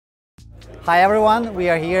Hi everyone, we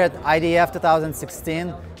are here at IDF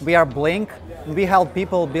 2016. We are Blynk, and we help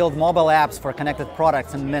people build mobile apps for connected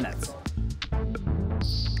products in minutes.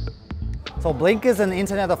 So Blynk is an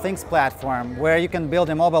Internet of Things platform where you can build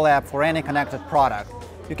a mobile app for any connected product.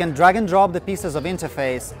 You can drag and drop the pieces of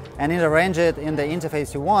interface and arrange it in the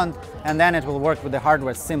interface you want, and then it will work with the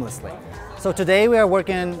hardware seamlessly. So today we are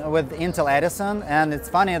working with Intel Edison, and it's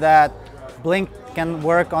funny that Blynk can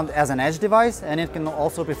work as an edge device, and it can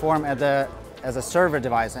also perform as a server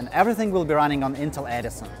device, and everything will be running on Intel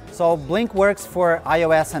Edison. So Blynk works for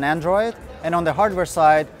iOS and Android, and on the hardware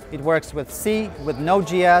side, it works with C, with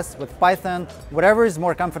Node.js, with Python, whatever is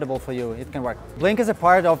more comfortable for you, it can work. Blynk is a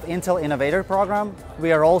part of Intel Innovator Program.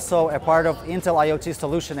 We are also a part of Intel IoT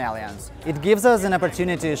Solution Alliance. It gives us an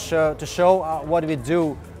opportunity to show what we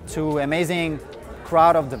do to amazing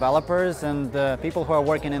crowd of developers and people who are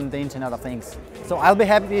working in the Internet of Things. So I'll be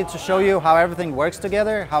happy to show you how everything works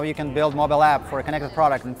together, how you can build mobile app for a connected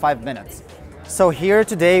product in 5 minutes. So here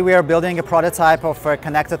today we are building a prototype of a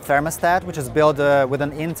connected thermostat, which is built with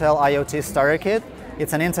an Intel IoT starter kit.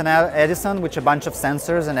 It's an Intel Edison with a bunch of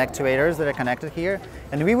sensors and actuators that are connected here,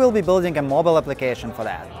 and we will be building a mobile application for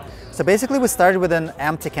that. So basically we started with an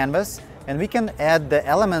empty canvas, and we can add the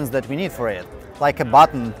elements that we need for it, like a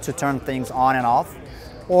button to turn things on and off,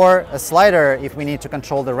 or a slider if we need to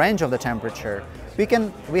control the range of the temperature.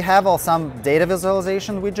 We have some data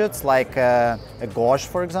visualization widgets like a gauge,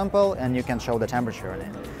 for example, and you can show the temperature in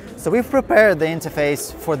it. So we've prepared the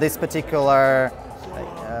interface for this particular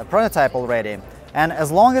prototype already. And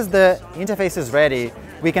as long as the interface is ready,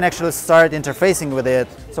 we can actually start interfacing with it.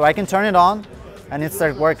 So I can turn it on and it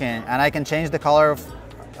starts working, and I can change the color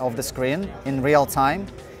of the screen in real time.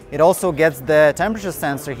 It also gets the temperature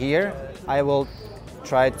sensor here. I will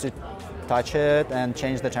try to touch it and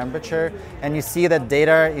change the temperature, and you see that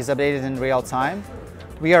data is updated in real time.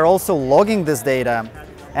 We are also logging this data,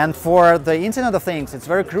 and for the Internet of Things, it's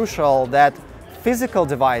very crucial that physical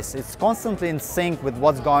device is constantly in sync with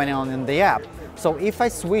what's going on in the app. So if I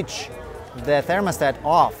switch the thermostat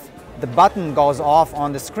off, the button goes off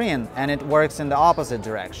on the screen and it works in the opposite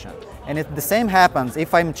direction. And the same happens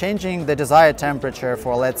if I'm changing the desired temperature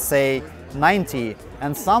for, let's say, 90,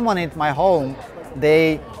 and someone in my home,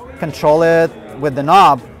 they control it with the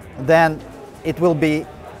knob, then it will be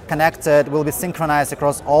connected, will be synchronized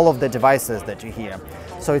across all of the devices that you hear.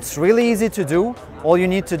 So it's really easy to do. All you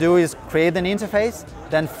need to do is create an interface,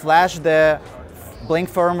 then flash the Blynk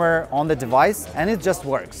firmware on the device, and it just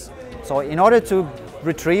works. So in order to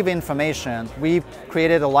retrieve information, we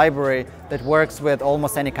created a library that works with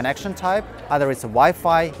almost any connection type, either it's a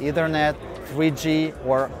Wi-Fi, Ethernet, 3G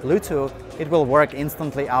or Bluetooth. It will work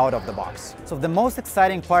instantly out of the box. So the most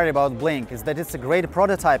exciting part about Blynk is that it's a great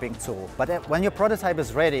prototyping tool, but when your prototype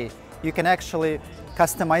is ready, you can actually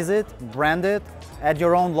customize it, brand it, add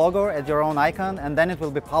your own logo, add your own icon, and then it will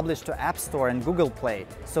be published to App Store and Google Play.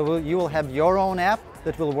 So you will have your own app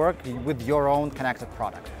that will work with your own connected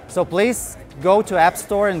product. So please go to App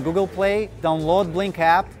Store and Google Play, download Blynk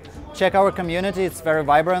app, check our community, it's very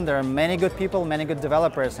vibrant, there are many good people, many good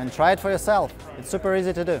developers, and try it for yourself. It's super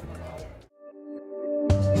easy to do.